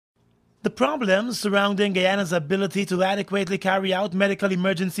The problems surrounding Guyana's ability to adequately carry out medical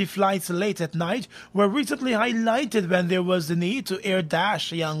emergency flights late at night were recently highlighted when there was the need to air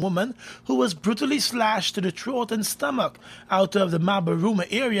dash a young woman who was brutally slashed to the throat and stomach out of the Mabaruma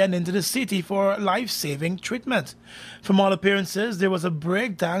area and into the city for life-saving treatment. From all appearances, there was a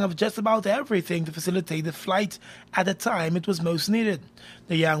breakdown of just about everything to facilitate the flight at the time it was most needed.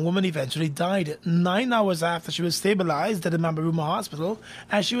 The young woman eventually died 9 hours after she was stabilized at the Mabaruma hospital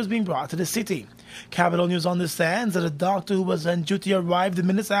as she was being brought to the city. Capital News understands that a doctor who was on duty arrived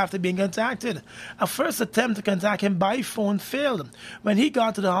minutes after being contacted. A first attempt to contact him by phone failed. When he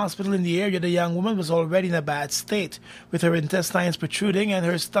got to the hospital in the area, the young woman was already in a bad state, with her intestines protruding and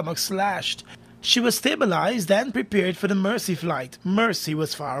her stomach slashed. She was stabilized and prepared for the Mercy flight. Mercy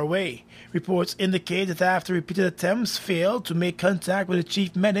was far away. Reports indicate that after repeated attempts failed to make contact with the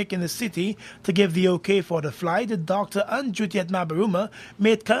chief medic in the city to give the okay for the flight, the doctor on duty at Mabaruma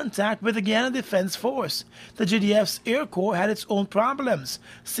made contact with the Guyana Defense Force. The GDF's Air Corps had its own problems,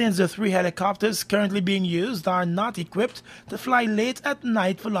 since the 3 helicopters currently being used are not equipped to fly late at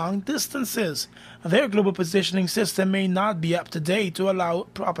night for long distances. Their global positioning system may not be up to date to allow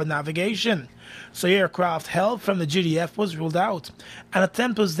proper navigation. So aircraft help from the GDF was ruled out. An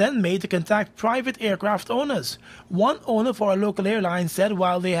attempt was then made to contact private aircraft owners. One owner for a local airline said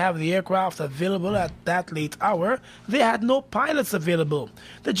while they have the aircraft available at that late hour, they had no pilots available.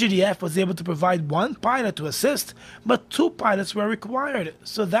 The GDF was able to provide 1 pilot to assist, but 2 pilots were required,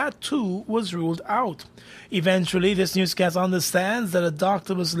 so that too was ruled out. Eventually, this newscast understands that a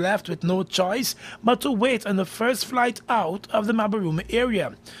doctor was left with no choice but to wait on the first flight out of the Mabaruma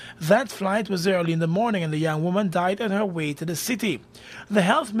area. That flight was early in the morning and the young woman died on her way to the city. The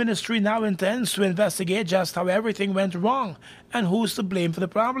health ministry now intends to investigate just how everything went wrong and who's to blame for the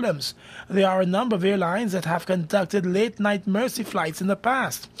problems. There are a number of airlines that have conducted late-night Mercy flights in the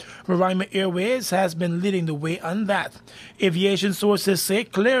past. Roraima Airways has been leading the way on that. Aviation sources say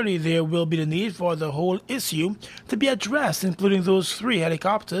clearly there will be the need for the whole issue to be addressed, including those 3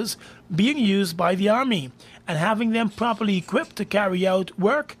 helicopters being used by the Army and having them properly equipped to carry out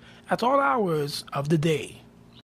work at all hours of the day.